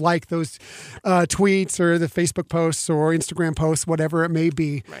 Lots of people like those tweets or the Facebook posts or Instagram posts, whatever it may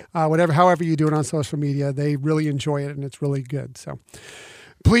be. Right. However you do it on social media, they really enjoy it, and it's really good. So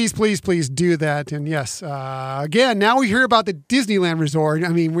please, please, please do that. And yes, again, now we hear about the Disneyland Resort. I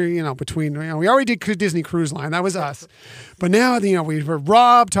mean, we already did Disney Cruise Line. That was us. But now, we've heard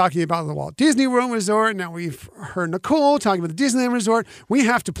Rob talking about the Walt Disney World Resort. Now we've heard Nicole talking about the Disneyland Resort. We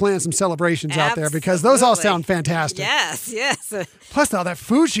have to plan some celebrations out there because those all sound fantastic. Yes. Plus, all that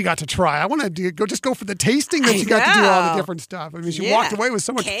food she got to try. I want to go for the tasting that she got to do all the different stuff. I mean, she walked away with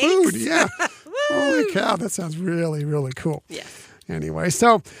so much food. Yeah. Holy cow, that sounds really, really cool. Yeah. Anyway,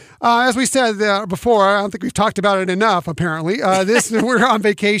 so as we said before, I don't think we've talked about it enough, apparently. We're on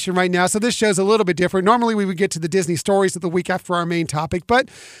vacation right now, so this show's a little bit different. Normally, we would get to the Disney stories of the week after our main topic, but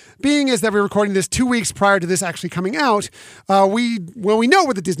being as that we're recording this 2 weeks prior to this actually coming out, we know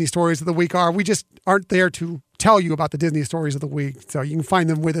what the Disney stories of the week are. We just aren't there to tell you about the Disney stories of the week. So you can find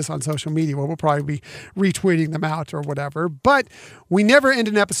them with us on social media where we'll probably be retweeting them out or whatever. But we never end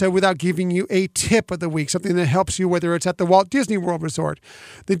an episode without giving you a tip of the week, something that helps you, whether it's at the Walt Disney World Resort,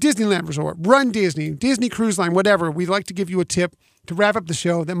 the Disneyland Resort, Run Disney, Disney Cruise Line, whatever. We'd like to give you a tip to wrap up the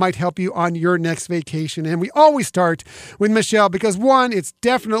show that might help you on your next vacation. And we always start with Michelle because, one, it's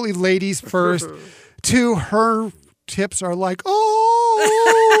definitely ladies first. Two, her tips are like,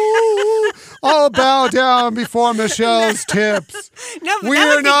 I'll bow down before Michelle's tips. No, but that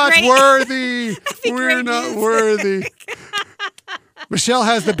We're would be not great. worthy. be We're great not music. worthy. Michelle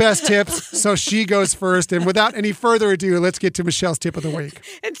has the best tips, so she goes first. And without any further ado, let's get to Michelle's tip of the week.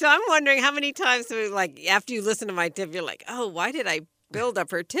 And so I'm wondering how many times, after you listen to my tip, you're like, oh, why did I build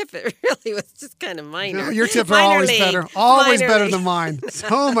up her tip? It really was just kind of minor. No, your tips are Minor always league. better. Always Minor better league. than mine.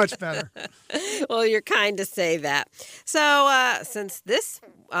 So much better. Well, you're kind to say that. So since this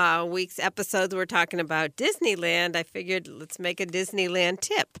week's episodes we're talking about Disneyland, I figured let's make a Disneyland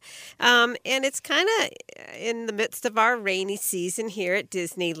tip. And it's kind of in the midst of our rainy season here at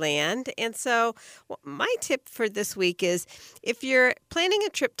Disneyland. And so my tip for this week is if you're planning a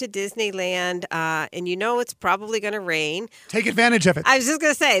trip to Disneyland and you know it's probably going to rain, Take advantage of it. I was just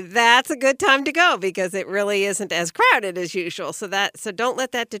going to say that's a good time to go because it really isn't as crowded as usual. So don't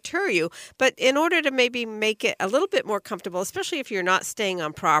let that deter you. But in order to maybe make it a little bit more comfortable, especially if you're not staying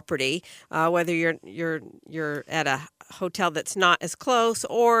on property, whether you're at a hotel that's not as close,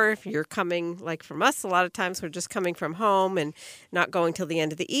 or if you're coming like from us, a lot of times we're just coming from home and not going till the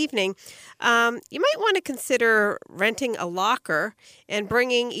end of the evening, you might want to consider renting a locker and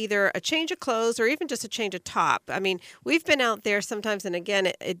bringing either a change of clothes or even just a change of top. I mean, we've been out there sometimes, and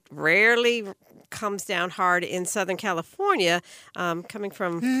again, it rarely comes down hard in Southern California. Coming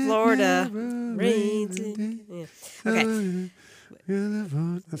from Florida, rains. Yeah. Okay.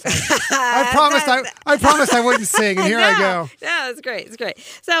 I promised I wouldn't sing, and here I go. No, it's great. It's great.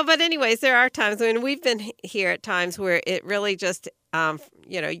 So, but anyways, there are times when we've been here at times where it really just,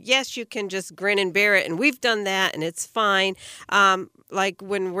 yes, you can just grin and bear it, and we've done that, and it's fine. Like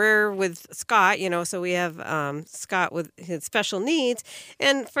when we're with Scott, so we have Scott with his special needs,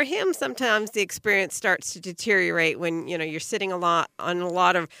 and for him, sometimes the experience starts to deteriorate when, you're sitting on a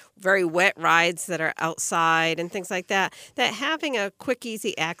lot of very wet rides that are outside and things like that, that having a quick,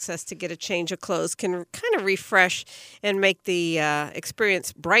 easy access to get a change of clothes can kind of refresh and make the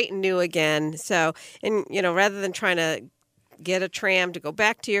experience bright and new again. So, and, rather than trying to get a tram to go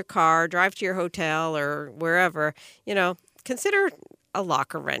back to your car, drive to your hotel or wherever, consider a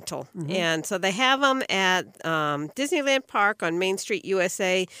locker rental. Mm-hmm. And so they have them at Disneyland Park on Main Street,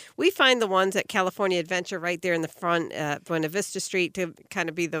 USA. We find the ones at California Adventure right there in the front at Buena Vista Street to kind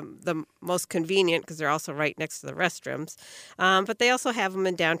of be the most convenient because they're also right next to the restrooms. But they also have them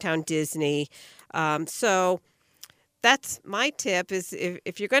in downtown Disney. So that's my tip is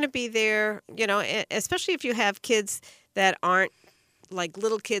if you're going to be there, especially if you have kids that aren't like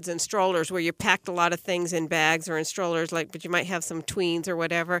little kids in strollers where you packed a lot of things in bags or in strollers, but you might have some tweens or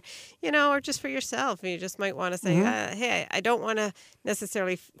whatever, or just for yourself. You just might want to say, hey, I don't want to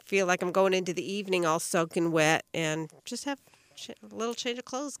necessarily feel like I'm going into the evening all soaking wet, and just have a little change of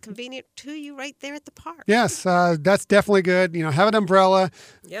clothes convenient to you right there at the park. Yes, that's definitely good. Have an umbrella,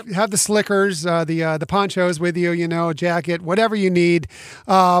 have the slickers, the ponchos with you, a jacket, whatever you need.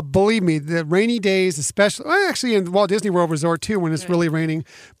 Believe me, the rainy days, especially, actually in Walt Disney World Resort too, when it's really raining,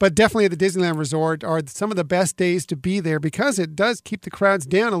 but definitely at the Disneyland Resort are some of the best days to be there because it does keep the crowds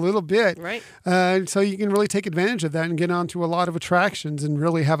down a little bit. Right. So you can really take advantage of that and get onto a lot of attractions and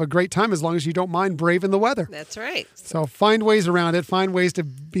really have a great time as long as you don't mind braving the weather. That's right. So find ways around it. Find ways to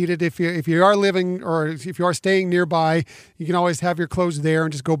beat it. If you are living or if you are staying nearby, you can always have your clothes there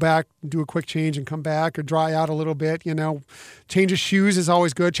and just go back, do a quick change and come back or dry out a little bit. Change of shoes is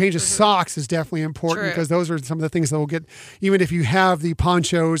always good. Change of socks is definitely important because those are some of the things that will get, even if you have the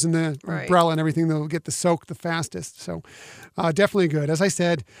ponchos and the umbrella and everything, they'll get the soak the fastest. So definitely good. As I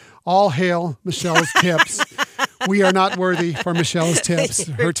said, all hail Michelle's tips. We are not worthy for Michelle's tips.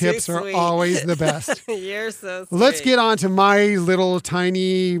 Her tips are always the best. You're so sweet. Let's get on to my little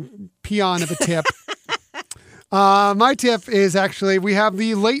tiny peon of a tip. My tip is actually we have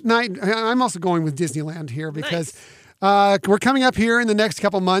the late night. I'm also going with Disneyland here because we're coming up here in the next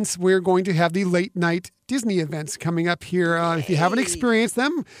couple months. We're going to have the late night Disney events coming up here. If you haven't experienced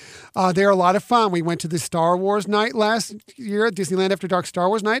them, they're a lot of fun. We went to the Star Wars night last year at Disneyland After Dark Star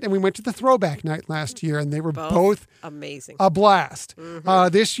Wars night, and we went to the Throwback night last year, and they were both amazing, a blast.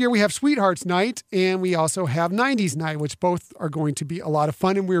 This year we have Sweethearts night, and we also have 90s night, which both are going to be a lot of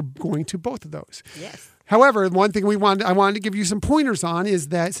fun, and we're going to both of those. Yes. However, one thing I wanted to give you some pointers on is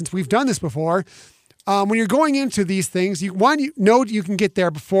that since we've done this before, when you're going into these things, you can get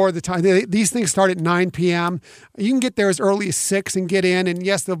there before the time. These things start at 9 p.m. You can get there as early as 6 and get in. And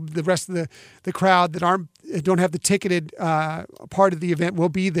yes, the rest of the crowd that don't have the ticketed part of the event will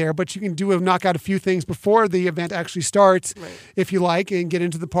be there. But you can knock out a few things before the event actually starts, if you like, and get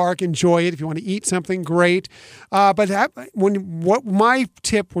into the park, enjoy it. If you want to eat something, great. What my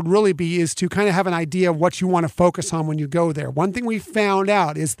tip would really be is to kind of have an idea of what you want to focus on when you go there. One thing we found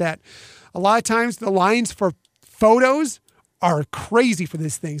out is that A lot of times the lines for photos are crazy for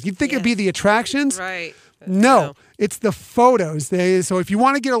these things. You'd think it'd be the attractions. Right. No, it's the photos. So if you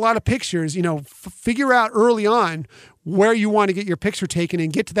want to get a lot of pictures, figure out early on where you want to get your picture taken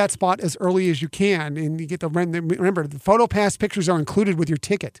and get to that spot as early as you can. And you get remember, the PhotoPass pictures are included with your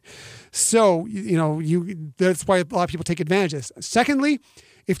ticket. So, that's why a lot of people take advantage of this. Secondly,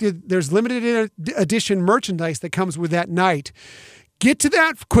 if there's limited edition merchandise that comes with that night, get to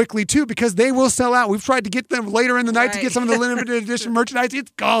that quickly, too, because they will sell out. We've tried to get them later in the night to get some of the limited edition merchandise.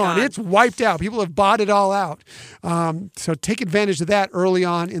 It's gone. It's wiped out. People have bought it all out. So take advantage of that early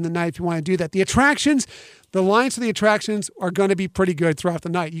on in the night if you want to do that. The attractions, the lines for the attractions are going to be pretty good throughout the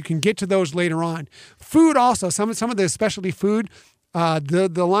night. You can get to those later on. Food also, some of the specialty food,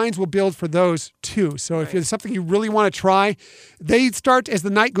 the lines will build for those too. So if there's something you really want to try, they start as the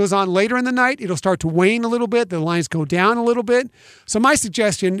night goes on later in the night. It'll start to wane a little bit. The lines go down a little bit. So my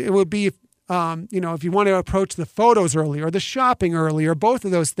suggestion, it would be, if you want to approach the photos early or the shopping early or both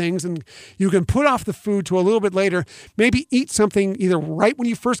of those things, and you can put off the food to a little bit later, maybe eat something either right when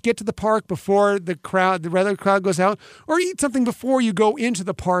you first get to the park before the regular crowd goes out, or eat something before you go into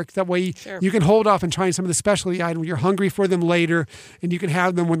the park. That way you can hold off and try some of the specialty items. You're hungry for them later, and you can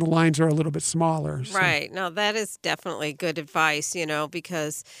have them when the lines are a little bit smaller. So. Right. No, that is definitely good advice,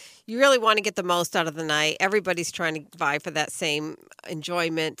 because you really want to get the most out of the night. Everybody's trying to vie for that same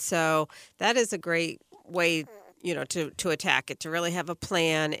enjoyment. So that is a great way, to attack it, to really have a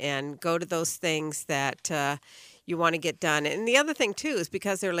plan and go to those things that you want to get done. And the other thing, too, is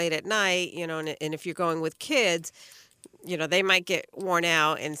because they're late at night, and if you're going with kids, they might get worn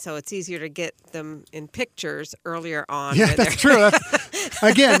out, and so it's easier to get them in pictures earlier on. Yeah, that's true.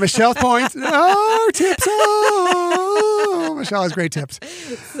 Again, Michelle points. Tips. Michelle has great tips.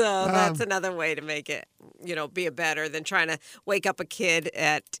 So that's another way to make it, be a better than trying to wake up a kid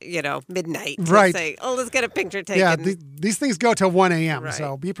at, midnight. Right. Say, let's get a picture taken. Yeah, these things go till 1 a.m., Right.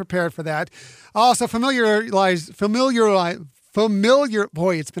 So be prepared for that. Also, familiar. Boy,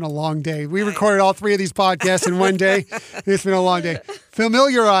 it's been a long day. We recorded all 3 of these podcasts in one day. It's been a long day.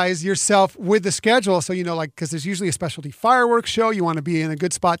 Familiarize yourself with the schedule. So, because there's usually a specialty fireworks show. You want to be in a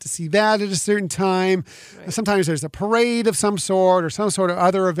good spot to see that at a certain time. Right. Sometimes there's a parade of some sort or some sort of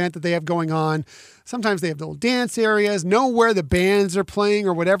other event that they have going on. Sometimes they have little dance areas, know where the bands are playing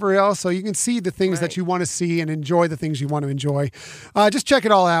or whatever else, so you can see the things that you want to see and enjoy the things you want to enjoy. Just check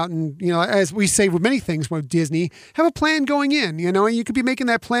it all out, and as we say with many things with Disney, have a plan going in. And you could be making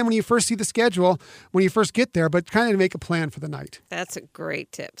that plan when you first see the schedule, when you first get there, but kind of make a plan for the night. That's a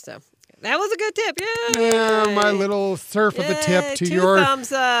great tip. So that was a good tip. Yeah, my little surf of a tip to 2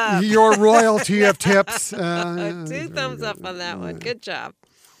 thumbs up. Your royalty of tips. 2 thumbs up on that one. Good job.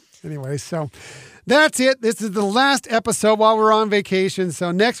 Anyway, so that's it. This is the last episode while we're on vacation.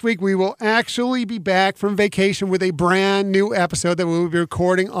 So next week we will actually be back from vacation with a brand new episode that we will be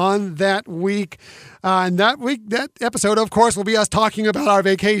recording on that week. And that episode, of course, will be us talking about our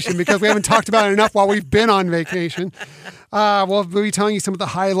vacation because we haven't talked about it enough while we've been on vacation. We'll be telling you some of the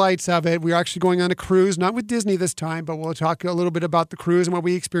highlights of it. We're actually going on a cruise, not with Disney this time, but we'll talk a little bit about the cruise and what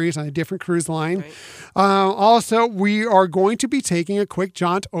we experienced on a different cruise line. Right. Also, we are going to be taking a quick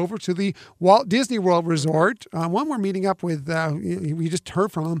jaunt over to the Walt Disney World Resort. One we're meeting up with, we just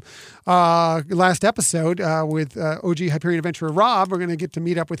heard from him last episode with OG Hyperion Adventurer Rob. We're going to get to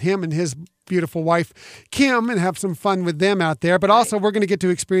meet up with him and his beautiful wife, Kim, and have some fun with them out there. But also, we're going to get to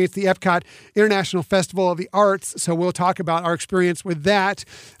experience the Epcot International Festival of the Arts. So we'll talk about our experience with that,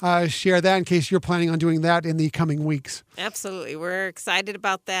 share that in case you're planning on doing that in the coming weeks. Absolutely. We're excited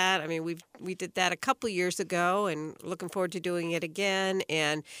about that. I mean, we did that a couple years ago and looking forward to doing it again,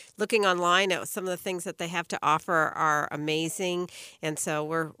 and looking online at some of the things that they have to offer are amazing. And so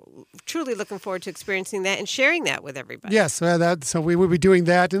we're truly looking forward to experiencing that and sharing that with everybody. Yes, so we will be doing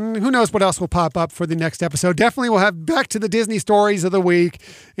that, and who knows what else will pop up for the next episode. Definitely we'll have back to the Disney stories of the week,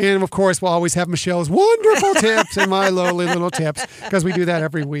 and of course we'll always have Michelle's wonderful tips and my lowly little tips, because we do that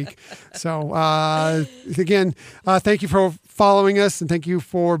every week. So again, thank you for following us, and thank you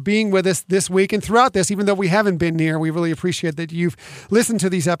for being with us this week and throughout this. Even though we haven't been near, we really appreciate that you've listened to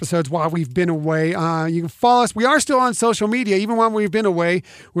these episodes while we've been away. You can follow us. We are still on social media, even when we've been away.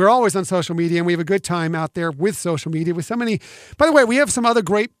 We're always on social media, and we have a good time out there with social media with so many. By the way, we have some other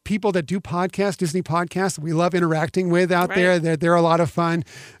great people that do podcasts, Disney podcasts, that we love interacting with out there. They're a lot of fun.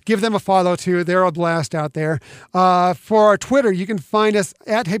 Give them a follow too. They're a blast out there. For our Twitter, you can find us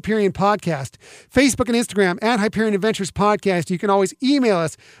at Hyperion Podcast. Facebook and Instagram at Hyperion Adventures Podcast. You can always email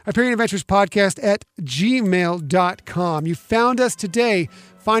us, HyperionAdventuresPodcast@gmail.com. You found us today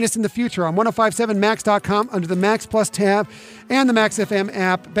Find us in the future on 1057max.com under the Max Plus tab and the Max FM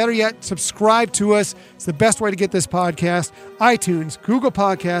app. Better yet, subscribe to us. It's the best way to get this podcast. iTunes, Google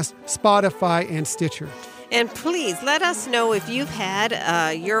Podcasts, Spotify, and Stitcher. And please let us know if you've had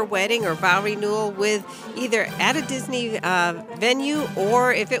your wedding or vow renewal with either at a Disney venue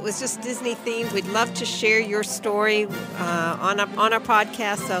or if it was just Disney themed. We'd love to share your story on our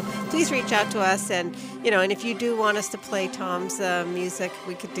podcast. So please reach out to us. And, and if you do want us to play Tom's music,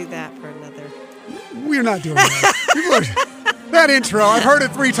 we could do that for another. We're not doing that. That intro, I've heard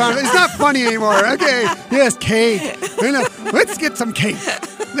it 3 times. It's not funny anymore. Okay. Yes, cake. Let's get some cake.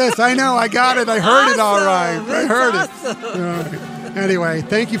 Yes, I know. I got it. I heard it all right. I heard it. Right. Anyway,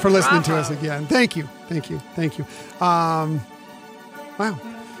 thank you for listening to us again. Thank you. Wow.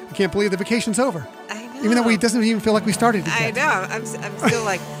 I can't believe the vacation's over. I know. Even though it doesn't even feel like we started it yet. I know. I'm still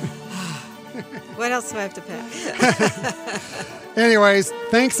like, what else do I have to pack? Anyways,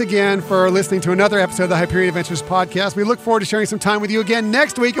 thanks again for listening to another episode of the Hyperion Adventures podcast. We look forward to sharing some time with you again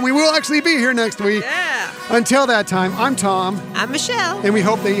next week, and we will actually be here next week. Yeah. Until that time, I'm Tom. I'm Michelle. And we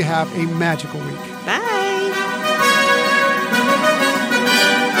hope that you have a magical week. Bye.